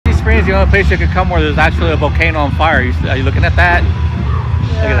Springs is the only place you could come where there's actually a volcano on fire. Are you looking at that?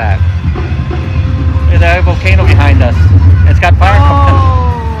 Yeah. Look at that. Look at that volcano behind us. It's got fire coming.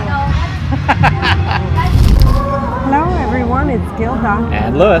 Hello everyone, it's Gilda.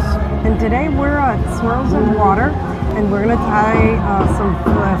 And Louis. And today we're at Swirls and Water, and we're gonna try some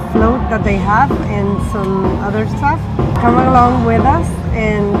float that they have and some other stuff. Come along with us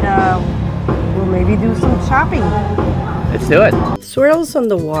and we'll maybe do some shopping. Let's do it. Swirls on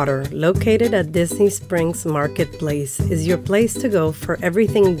the Water, located at Disney Springs Marketplace, is your place to go for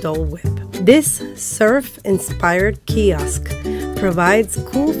everything Dole Whip. This surf-inspired kiosk provides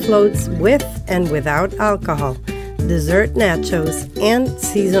cool floats with and without alcohol, dessert nachos, and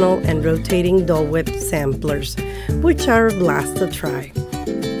seasonal and rotating Dole Whip samplers, which are a blast to try.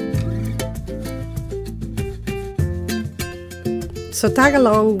 So tag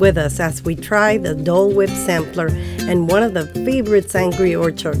along with us as we try the Dole Whip sampler and one of the favorites, Angry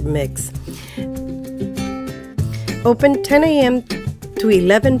Orchard mix. Open 10 a.m. to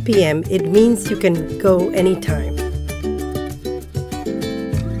 11 p.m. It means you can go anytime.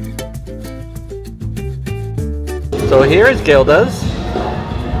 So here is Gilda's.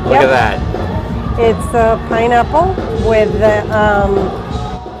 Look at that. It's pineapple with the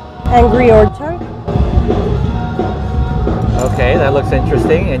Angry Orchard. Okay, that looks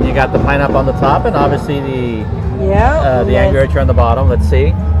interesting. And you got the pineapple on the top, and obviously the Angry Orchard on the bottom. Let's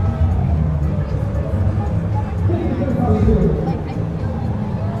see.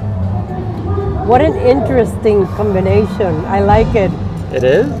 What an interesting combination. I like it. It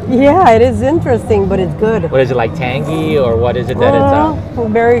is? Yeah, it is interesting, but it's good. What is it, like tangy, or what is it that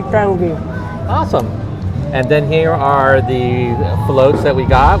it's very tangy. Awesome. And then here are the floats that we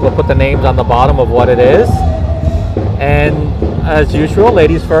got. We'll put the names on the bottom of what it is. And as usual,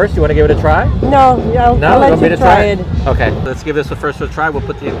 ladies first. You want to give it a try? No, I'll let you try it. Okay, let's give this a first try. We'll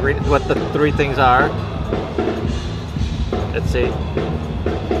put the ingredients, what the three things are. Let's see.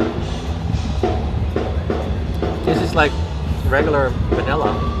 This is like regular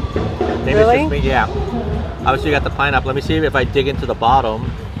vanilla. Maybe really? It's just me. Yeah. Obviously, you got the pineapple. Let me see if I dig into the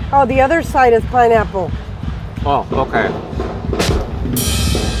bottom. Oh, the other side is pineapple. Oh, okay.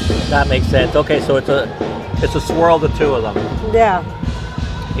 That makes sense. Okay, so it's a swirl, the two of them. Yeah.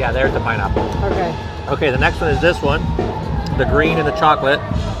 Yeah, there's the pineapple. Okay. Okay, the next one is this one, the green and the chocolate.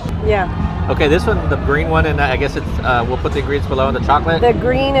 Yeah. Okay, this one, the green one, and I guess it's we'll put the ingredients below in the chocolate. The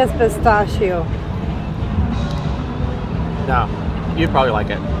green is pistachio. No, you'd probably like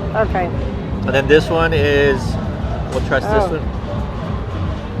it. Okay. And then this one is, we'll try this one.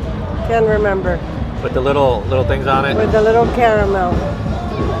 Can't remember. With the little things on it. With the little caramel.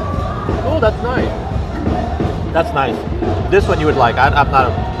 Oh, that's nice. That's nice. This one you would like. I'm not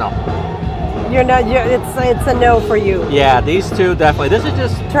a, no. You're not. It's a no for you. Yeah, these two definitely. This is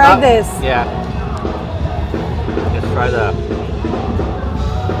just. Try this. Yeah. Let's try that.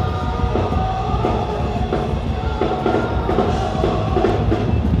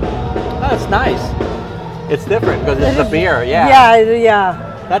 That's nice. It's different because it's the beer. Yeah. Yeah,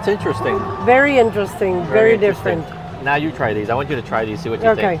 yeah. That's interesting. Very interesting. Very different. Now you try these. I want you to try these. See what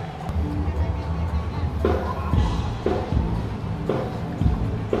you think. Okay.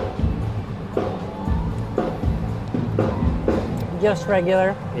 Just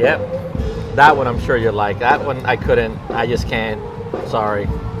regular. Yep. That one I'm sure you'd like. That one I couldn't. I just can't. Sorry.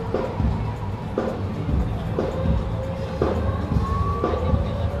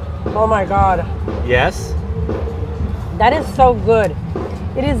 Oh my God. Yes? That is so good.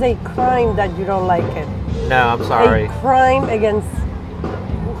 It is a crime that you don't like it. No, I'm sorry. A crime against...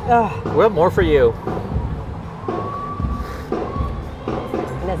 Well, more for you.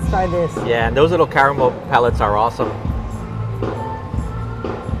 Let's try this. Yeah, and those little caramel pellets are awesome.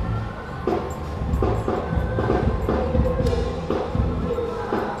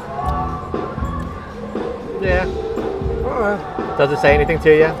 Yeah. Does it say anything to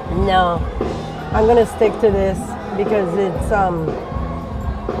you? No. I'm gonna stick to this because it's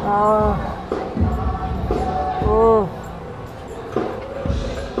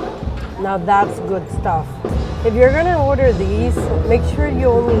now that's good stuff. If you're gonna order these, make sure you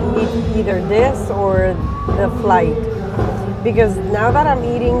only eat either this or the flight. Because now that I'm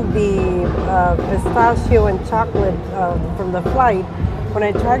eating the pistachio and chocolate from the flight, when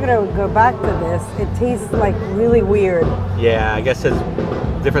I try to go back to this, it tastes like really weird. Yeah, I guess it's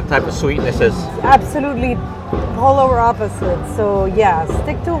different type of sweetnesses. Absolutely polar opposite. So yeah,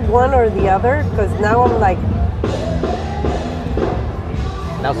 stick to one or the other, because now I'm like...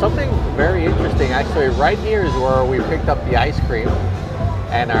 Now something very interesting, actually right here is where we picked up the ice cream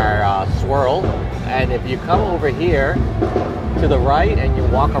and our swirl. And if you come over here to the right and you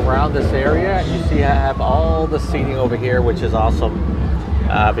walk around this area, you see I have all the seating over here, which is awesome.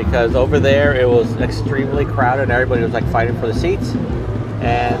 Because over there it was extremely crowded and everybody was like fighting for the seats.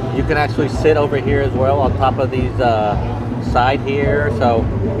 And you can actually sit over here as well on top of these side here. So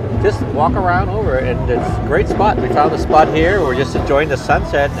just walk around over it, and it's a great spot. We found a spot here. We're just enjoying the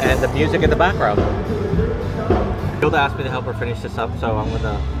sunset and the music in the background. Hilda asked me to help her finish this up, so I'm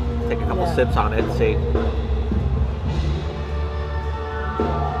gonna take a couple sips on it and see.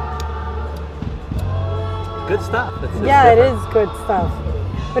 Good stuff. It's yeah, different. it is good stuff.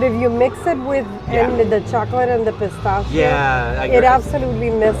 But if you mix it with and the chocolate and the pistachio, it absolutely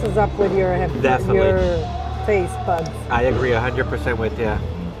messes up with your taste buds. I agree 100% with you.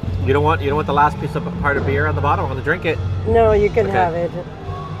 You don't want the last piece of part of beer on the bottom. I want to drink it. No, you can have it.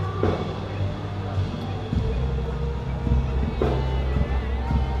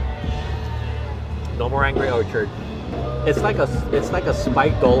 No more Angry Orchard. It's like a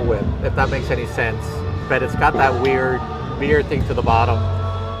spiked Dole Whip, if that makes any sense. But it's got that weird beer thing to the bottom.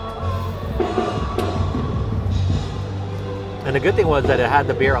 And the good thing was that it had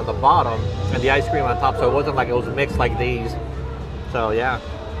the beer on the bottom and the ice cream on top, so it wasn't like it was mixed like these. So yeah.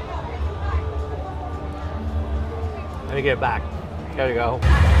 Let me get it back. There you go.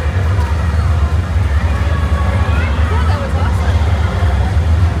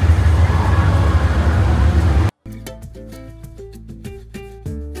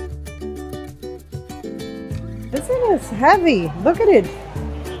 This thing is heavy. Look at it.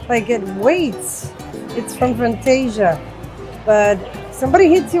 Like it weights. It's from Fantasia. But somebody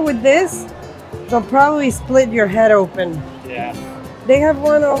hits you with this, they'll probably split your head open. Yeah. They have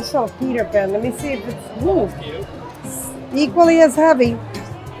one also, Peter Pan. Let me see if it's equally as heavy.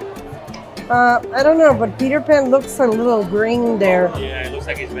 I don't know, but Peter Pan looks a little green there. Yeah, it looks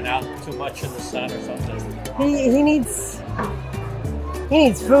like he's been out too much in the sun or something. He needs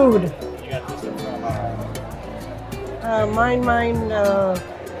food. You got this one from oh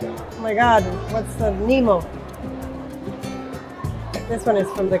my God, what's the Nemo? This one is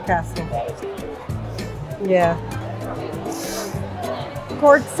from the castle. Yeah.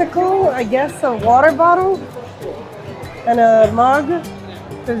 Corksicle, I guess a water bottle and a mug.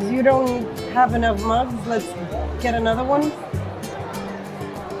 Because you don't have enough mugs, let's get another one.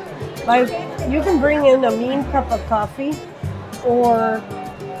 Like, you can bring in a mean cup of coffee or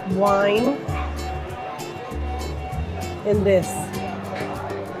wine in this.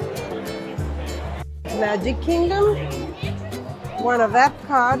 Magic Kingdom. One of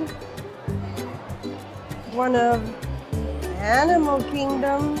Epcot, one of Animal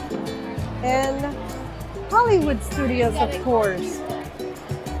Kingdom, and Hollywood Studios, of course.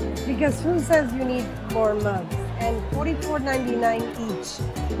 Because who says you need more mugs? And $44.99 each.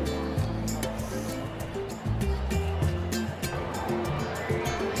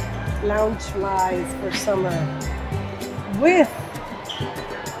 Lounge flies for summer with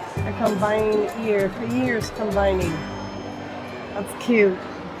a combined ears combining. That's cute.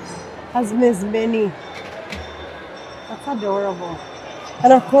 Has Miss Minnie. That's adorable.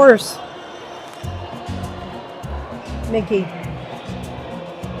 And of course, Mickey.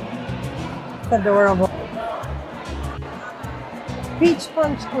 It's adorable. Peach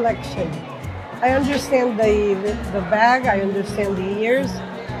Punch collection. I understand the bag, I understand the ears,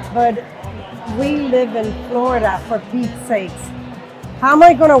 but we live in Florida, for Pete's sakes. How am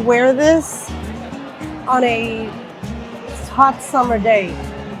I gonna wear this on a hot summer day?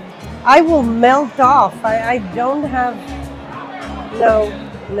 I will melt off. I don't have,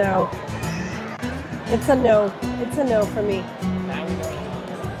 no. It's a no. It's a no for me.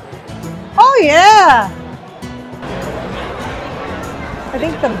 Oh yeah! I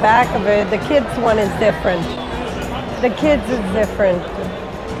think the back of it, the kids one is different. The kids is different.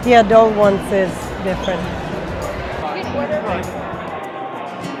 The adult ones is different.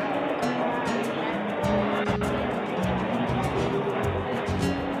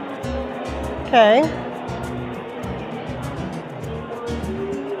 Okay.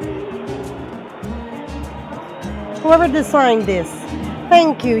 Whoever designed this,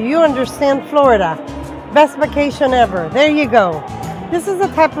 thank you. You understand Florida. Best vacation ever. There you go. This is the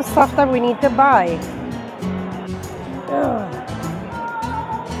type of stuff that we need to buy. Ugh.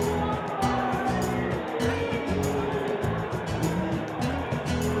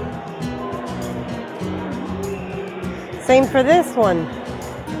 Same for this one.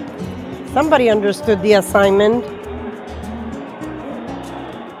 Somebody understood the assignment.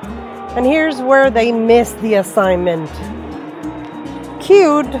 And here's where they missed the assignment.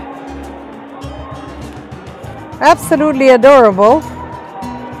 Cute. Absolutely adorable.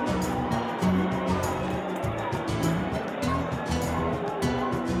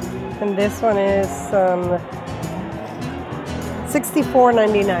 And this one is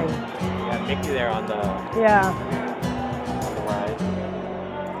 $64.99. Yeah, Mickey there on the Yeah. ride.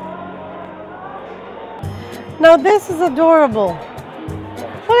 Now this is adorable.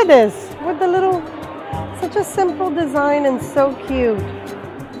 Look at this with the little, such a simple design and so cute.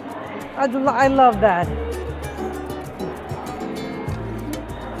 I love that.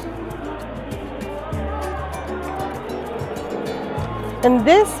 And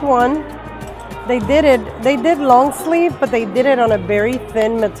this one, they did long sleeve, but they did it on a very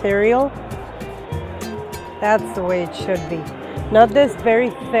thin material. That's the way it should be. Not this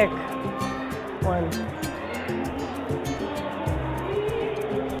very thick one.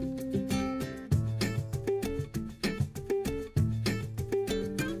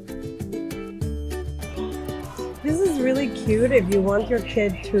 This is really cute if you want your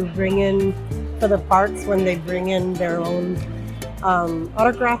kid to bring in for the parks when they bring in their own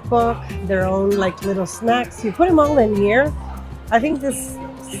autograph book, their own like little snacks. You put them all in here. I think this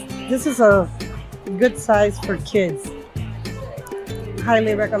is a good size for kids.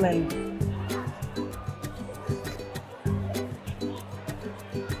 Highly recommend.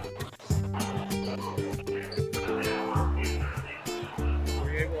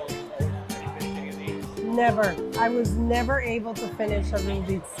 Never. I was never able to finish a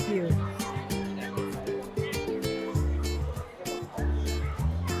Rubik's Cube.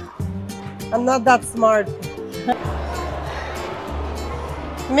 I'm not that smart.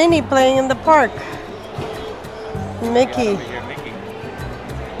 Minnie playing in the park. Mickey.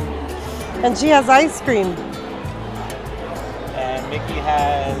 And she has ice cream. And Mickey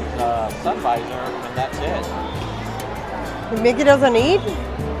has a sun visor, and that's it. Mickey doesn't eat?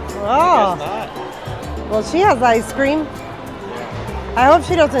 Oh. I guess not. Well, she has ice cream. Yeah. I hope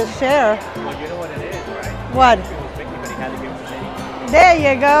she doesn't share. Well, you know what it is, right? What? It was Mickey, but he had to give it to Minnie. There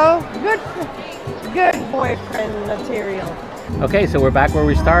you go. Good boyfriend material. Okay, so we're back where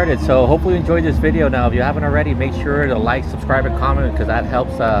we started. So hopefully you enjoyed this video. Now, if you haven't already, make sure to like, subscribe, and comment, because that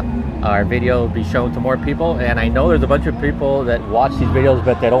helps our video be shown to more people. And I know there's a bunch of people that watch these videos,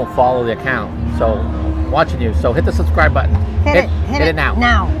 but they don't follow the account. So I'm watching you. So hit the subscribe button. Hit it now.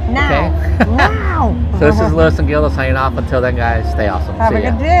 Now. Okay? Now. So this is Lewis and Gilda signing off. Until then, guys, stay awesome. Have a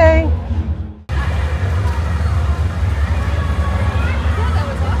good day.